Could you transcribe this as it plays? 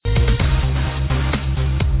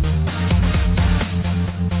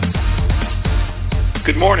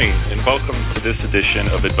Good morning, and welcome to this edition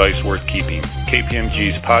of Advice Worth Keeping,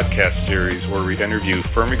 KPMG's podcast series where we interview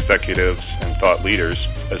firm executives and thought leaders,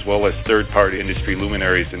 as well as third-party industry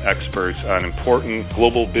luminaries and experts on important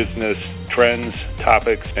global business trends,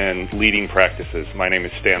 topics, and leading practices. My name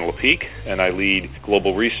is Stan Lepeak, and I lead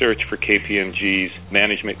global research for KPMG's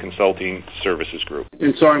Management Consulting Services Group.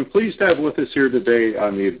 And so I'm pleased to have with us here today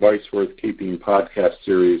on the Advice Worth Keeping podcast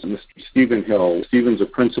series, Mr. Stephen Hill. Stephen's a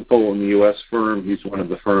principal in the U.S. firm. He's one of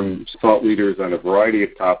the firm's thought leaders on a variety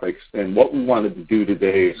of topics. And what we wanted to do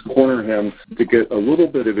today is corner him to get a little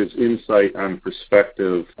bit of his insight on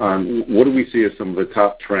perspective on what do we see as some of the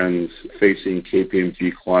top trends facing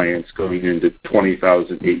KPMG clients going into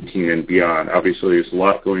 2018 and beyond. Obviously, there's a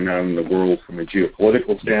lot going on in the world from a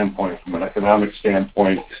geopolitical standpoint, from an economic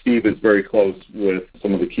standpoint. Steve is very close with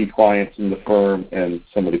some of the key clients in the firm and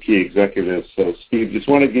some of the key executives. So, Steve, just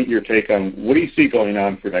want to get your take on what do you see going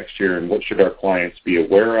on for next year, and what should our clients be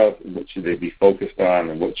aware of, and what should they be focused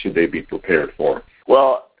on, and what should they be prepared for?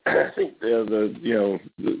 Well, I think the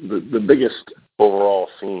biggest overall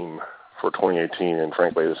theme for 2018, and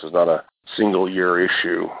frankly, this is not a single-year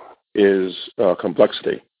issue, is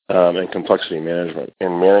complexity and complexity management,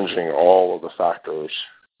 and managing all of the factors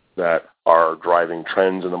that are driving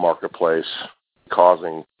trends in the marketplace,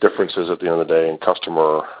 causing differences at the end of the day in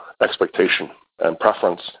customer expectation and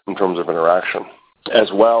preference in terms of interaction, as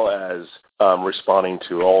well as responding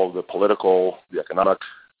to all of the political, the economic,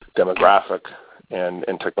 demographic, and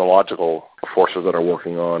technological forces that are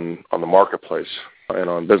working on the marketplace and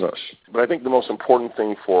on business. But I think the most important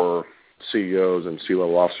thing for CEOs and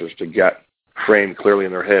C-level officers to get framed clearly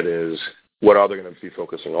in their head is what are they going to be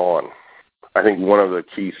focusing on. I think one of the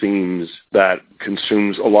key themes that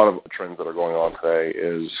consumes a lot of the trends that are going on today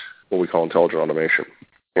is what we call intelligent automation.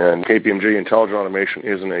 And KPMG intelligent automation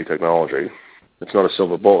isn't a technology. It's not a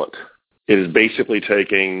silver bullet. It is basically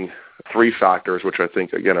taking three factors, which I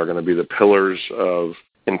think, again, are going to be the pillars of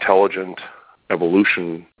intelligent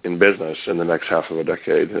evolution in business in the next half of a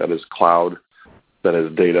decade. That is cloud, that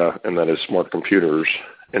is data, and that is smart computers,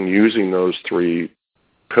 and using those three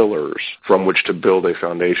pillars from which to build a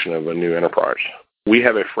foundation of a new enterprise. We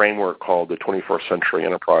have a framework called the 21st Century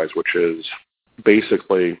Enterprise, which is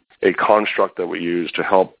basically a construct that we use to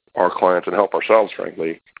help our clients and help ourselves,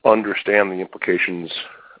 frankly, understand the implications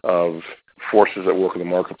of forces that work in the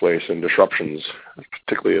marketplace and disruptions,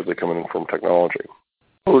 particularly as they come in from technology.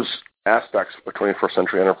 Those aspects of the 21st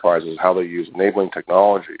Century Enterprise is how they use enabling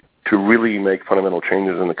technology to really make fundamental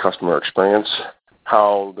changes in the customer experience,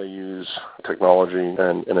 how they use technology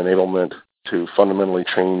and enablement to fundamentally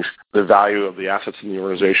change the value of the assets in the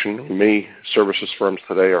organization. Many services firms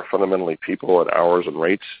today are fundamentally people at hours and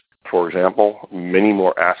rates. For example, many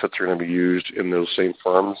more assets are going to be used in those same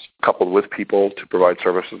firms, coupled with people to provide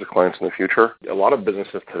services to clients in the future. A lot of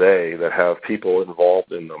businesses today that have people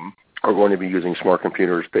involved in them are going to be using smart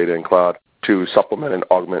computers, data, and cloud to supplement and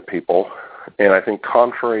augment people. And I think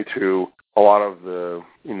contrary to a lot of the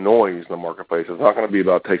noise in the marketplace, it's not going to be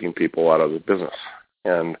about taking people out of the business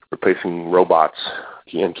and replacing robots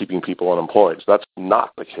and keeping people unemployed. So that's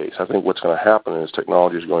not the case. I think what's going to happen is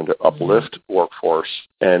technology is going to uplift workforce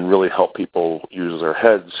and really help people use their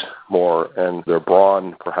heads more and their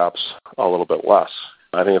brawn perhaps a little bit less.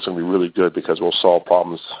 I think it's going to be really good because we'll solve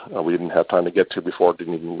problems we didn't have time to get to before,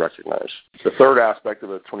 didn't even recognize. The third aspect of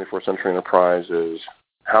the 21st Century Enterprise is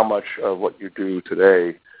how much of what you do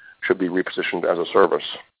today should be repositioned as a service.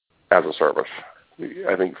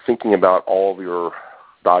 I think thinking about all of your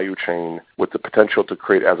value chain with the potential to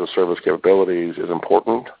create as-a-service capabilities is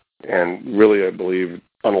important, and really, I believe,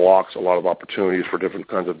 unlocks a lot of opportunities for different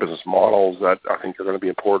kinds of business models that I think are going to be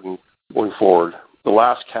important going forward. The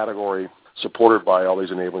last category, supported by all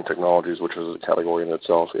these enabling technologies, which is a category in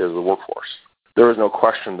itself, is the workforce. There is no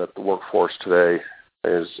question that the workforce today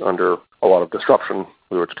is under a lot of disruption,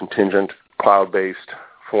 whether it's contingent, cloud-based,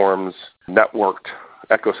 forms, networked,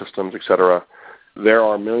 ecosystems, etc. There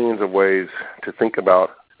are millions of ways to think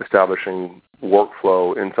about establishing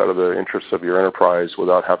workflow inside of the interests of your enterprise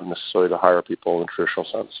without having necessarily to hire people in the traditional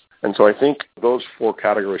sense. And so I think those four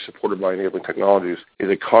categories supported by enabling technologies is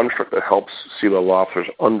a construct that helps C-level officers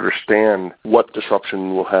understand what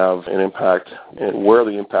disruption will have an impact and where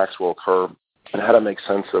the impacts will occur and how to make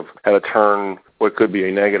sense of how to turn what could be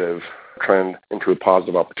a negative trend into a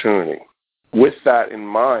positive opportunity. With that in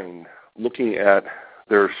mind, looking at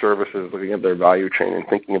their services, looking at their value chain, and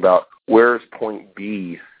thinking about where is point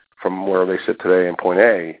B from where they sit today and point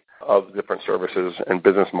A of different services and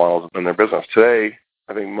business models in their business. Today,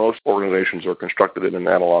 I think most organizations are constructed in an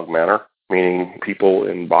analog manner, meaning people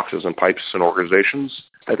in boxes and pipes in organizations.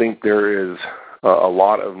 I think there is a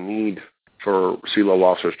lot of need for C-level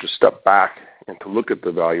officers to step back and to look at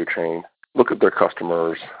the value chain, look at their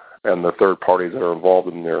customers and the third parties that are involved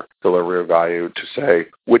in their delivery of value to say,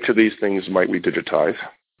 which of these things might we digitize?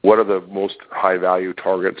 What are the most high-value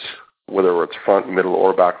targets, whether it's front, middle,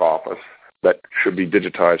 or back office, that should be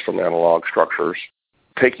digitized from analog structures?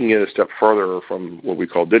 Taking it a step further from what we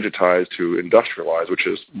call digitize to industrialize, which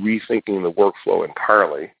is rethinking the workflow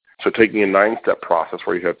entirely. So taking a 9-step process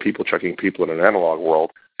where you have people checking people in an analog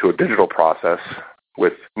world to a digital process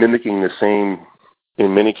with mimicking the same,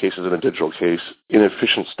 in many cases in a digital case,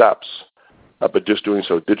 inefficient steps, but just doing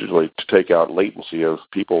so digitally to take out latency of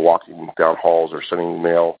people walking down halls or sending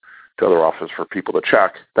mail to other offices for people to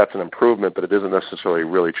check. That's an improvement, but it isn't necessarily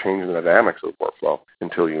really changing the dynamics of the workflow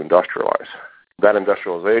until you industrialize. That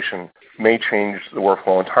industrialization may change the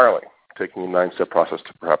workflow entirely, taking a 9-step process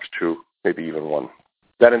to perhaps 2, maybe even 1.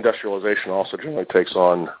 That industrialization also generally takes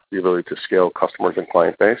on the ability to scale customers and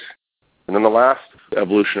client base. And then the last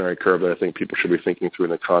evolutionary curve that I think people should be thinking through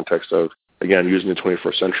in the context of, again, using the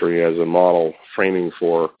 21st century as a model framing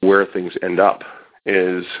for where things end up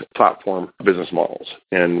is platform business models.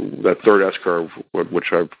 And that third S-curve,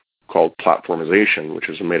 which I've called platformization, which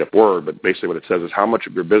is a made-up word, but basically what it says is how much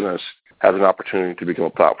of your business has an opportunity to become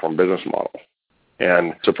a platform business model.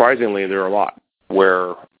 And surprisingly, there are a lot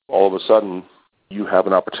where all of a sudden you have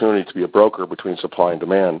an opportunity to be a broker between supply and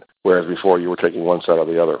demand, whereas before you were taking one side or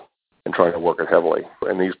the other and trying to work it heavily.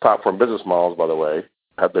 And these platform business models, by the way,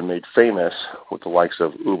 have been made famous with the likes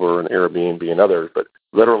of Uber and Airbnb and others, but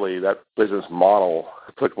literally that business model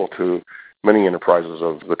is applicable to many enterprises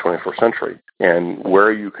of the 21st century, and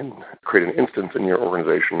where you can create an instance in your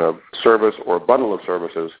organization of service or a bundle of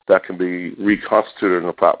services that can be reconstituted in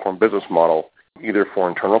a platform business model, either for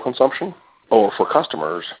internal consumption or for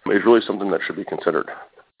customers, is really something that should be considered.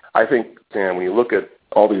 I think, Dan, when you look at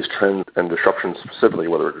all these trends and disruptions specifically,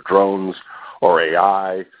 whether it's drones or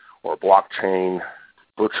AI or blockchain,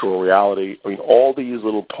 virtual reality, I mean, all these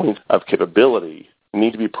little points of capability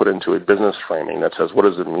need to be put into a business framing that says, what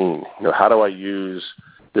does it mean? How do I use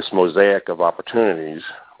this mosaic of opportunities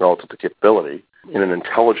relative to capability in an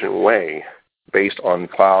intelligent way based on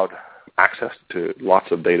cloud access to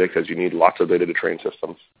lots of data, because you need lots of data to train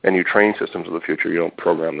systems. And you train systems of the future. You don't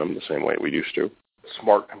program them the same way we used to.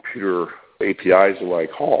 Smart computer APIs, the I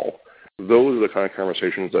call, those are the kind of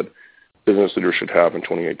conversations that business leaders should have in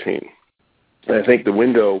 2018. And I think the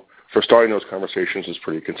window for starting those conversations is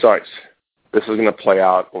pretty concise. This is going to play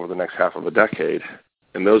out over the next half of a decade,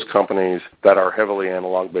 and those companies that are heavily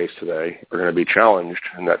analog-based today are going to be challenged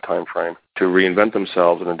in that time frame to reinvent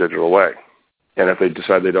themselves in a digital way. And if they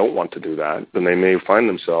decide they don't want to do that, then they may find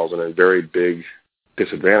themselves in a very big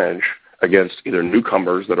disadvantage against either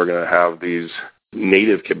newcomers that are going to have these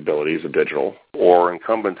native capabilities of digital, or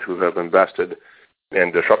incumbents who have invested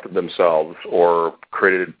and disrupted themselves or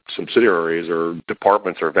created subsidiaries or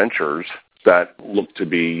departments or ventures that look to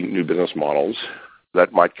be new business models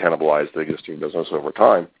that might cannibalize the existing business over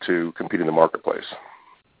time to compete in the marketplace.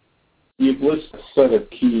 You've listed a set of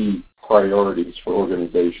key priorities for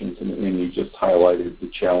organizations, and you just highlighted the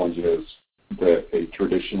challenges that a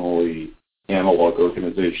traditionally analog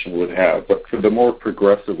organization would have. But for the more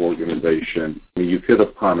progressive organization, you've hit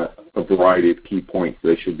upon a variety of key points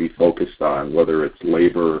they should be focused on, whether it's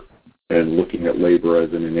labor and looking at labor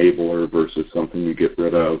as an enabler versus something you get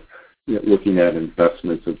rid of, looking at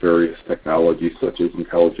investments of various technologies such as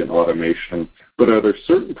intelligent automation. But are there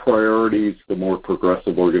certain priorities the more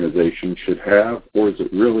progressive organization should have, or is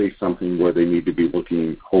it really something where they need to be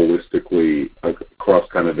looking holistically across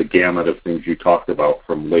kind of the gamut of things you talked about,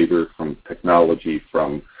 from labor, from technology,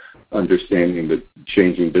 from understanding the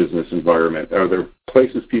changing business environment? Are there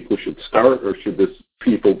places people should start, or should this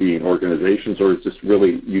people be in organizations, or is this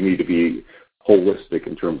really you need to be holistic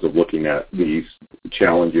in terms of looking at these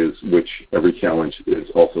challenges, which every challenge is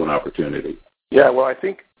also an opportunity? Yeah, well, I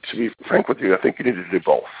think, to be frank with you, I think you need to do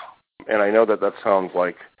both. And I know that sounds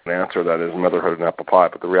like an answer that is motherhood and apple pie,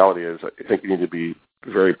 but the reality is I think you need to be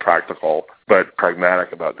very practical but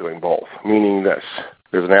pragmatic about doing both, meaning this.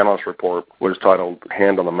 There's an analyst report which is titled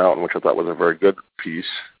Hand on the Mountain, which I thought was a very good piece,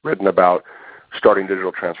 written about starting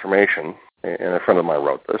digital transformation, and a friend of mine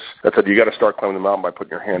wrote this, that said you got to start climbing the mountain by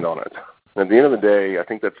putting your hand on it. And at the end of the day, I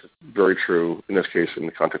think that's very true in this case in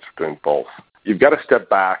the context of doing both. You've got to step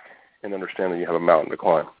back and understand that you have a mountain to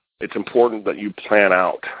climb. It's important that you plan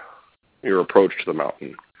out your approach to the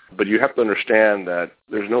mountain. But you have to understand that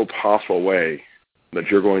there's no possible way that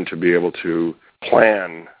you're going to be able to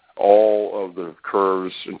plan all of the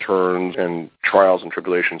curves and turns and trials and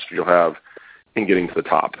tribulations that you'll have in getting to the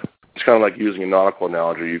top. It's kind of like using a nautical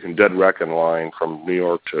analogy. You can dead reckon line from New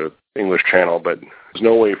York to English Channel, but there's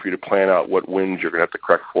no way for you to plan out what winds you're going to have to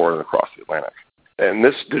correct for and across the Atlantic. And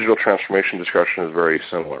this digital transformation discussion is very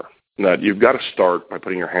similar, in that you've got to start by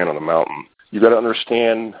putting your hand on the mountain. You've got to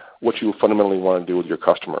understand what you fundamentally want to do with your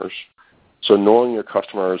customers. So knowing your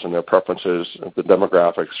customers and their preferences, the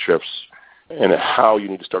demographics shifts, and how you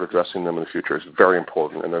need to start addressing them in the future is very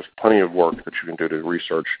important. And there's plenty of work that you can do to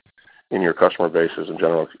research in your customer bases in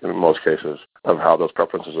general, in most cases, of how those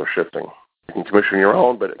preferences are shifting. You can commission your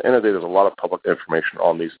own, but at the end of the day, there's a lot of public information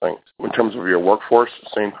on these things. In terms of your workforce,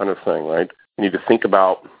 same kind of thing, right? You need to think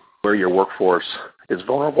about where your workforce is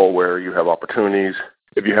vulnerable, where you have opportunities.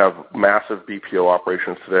 If you have massive BPO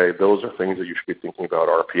operations today, those are things that you should be thinking about,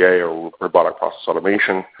 RPA or robotic process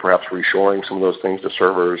automation, perhaps reshoring some of those things to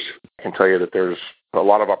servers. I can tell you that there's a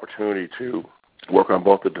lot of opportunity to work on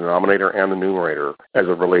both the denominator and the numerator as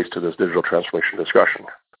it relates to this digital transformation discussion.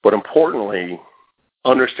 But importantly,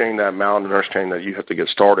 understanding that mountain and understanding that you have to get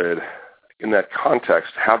started, in that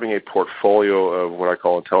context, having a portfolio of what I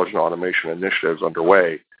call intelligent automation initiatives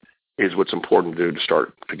underway is what's important to do to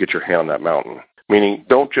start to get your hand on that mountain. Meaning,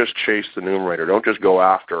 don't just chase the numerator. Don't just go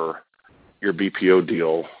after your BPO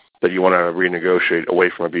deal that you want to renegotiate away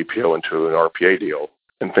from a BPO into an RPA deal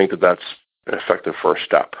and think that that's an effective first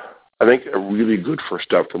step. I think a really good first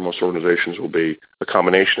step for most organizations will be a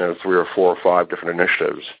combination of 3 or 4 or 5 different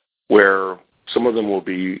initiatives where some of them will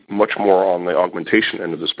be much more on the augmentation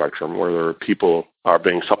end of the spectrum, where people are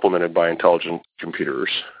being supplemented by intelligent computers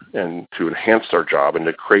and to enhance their job and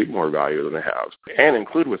to create more value than they have. And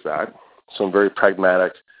include with that some very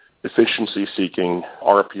pragmatic, efficiency-seeking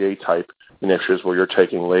RPA-type initiatives where you're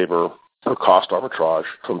taking labor or cost arbitrage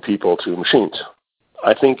from people to machines.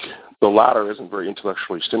 I think the latter isn't very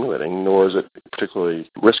intellectually stimulating, nor is it particularly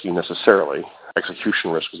risky necessarily.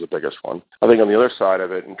 Execution risk is the biggest one. I think on the other side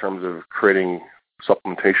of it, in terms of creating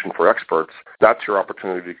supplementation for experts, that's your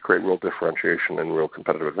opportunity to create real differentiation and real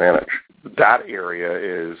competitive advantage. That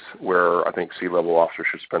area is where I think C-level officers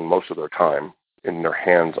should spend most of their time in their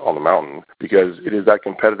hands on the mountain, because it is that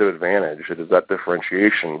competitive advantage, it is that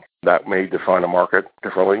differentiation that may define a market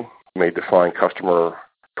differently, may define customer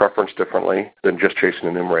preference differently than just chasing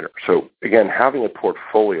the numerator. So again, having a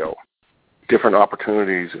portfolio, different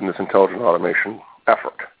opportunities in this intelligent automation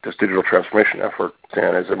effort, this digital transformation effort,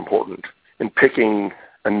 Dan, is important. And picking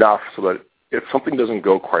enough so that if something doesn't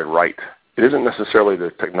go quite right, it isn't necessarily the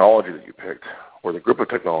technology that you picked or the group of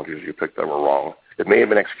technologies you picked that were wrong. It may have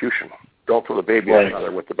been execution. Don't throw the baby out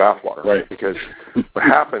there with the bathwater. Right. Because what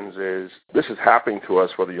happens is this is happening to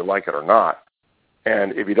us whether you like it or not.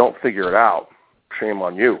 And if you don't figure it out, shame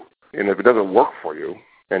on you. And if it doesn't work for you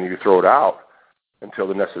and you throw it out until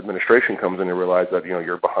the next administration comes in and realize that,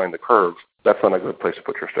 you're behind the curve, that's not a good place to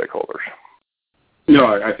put your stakeholders. No,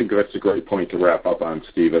 I think that's a great point to wrap up on,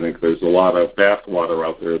 Steve. I think there's a lot of bathwater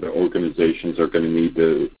out there that organizations are going to need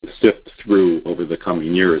to sift through over the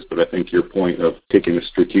coming years. But I think your point of taking a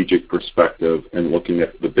strategic perspective and looking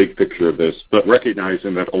at the big picture of this, but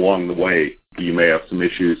recognizing that along the way, you may have some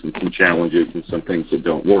issues and some challenges and some things that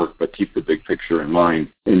don't work, but keep the big picture in mind.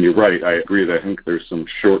 And you're right, I agree that I think there's some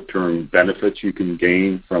short-term benefits you can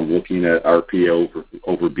gain from looking at RPO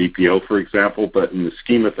over BPO, for example, but in the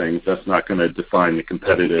scheme of things, that's not going to define the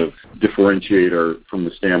competitive differentiator from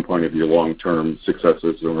the standpoint of your long-term success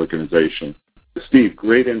as an organization. Steve,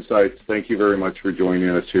 great insights. Thank you very much for joining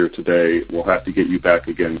us here today. We'll have to get you back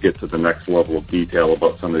again, get to the next level of detail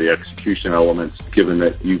about some of the execution elements, given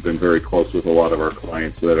that you've been very close with a lot of our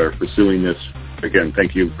clients that are pursuing this. Again,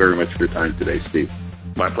 thank you very much for your time today, Steve.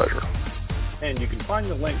 My pleasure. And you can find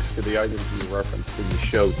the links to the items you referenced in the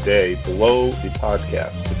show today below the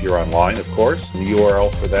podcast. If you're online, of course, the URL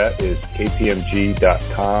for that is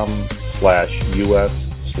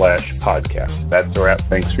kpmg.com/US/podcast. That's a wrap.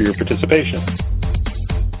 Thanks for your participation.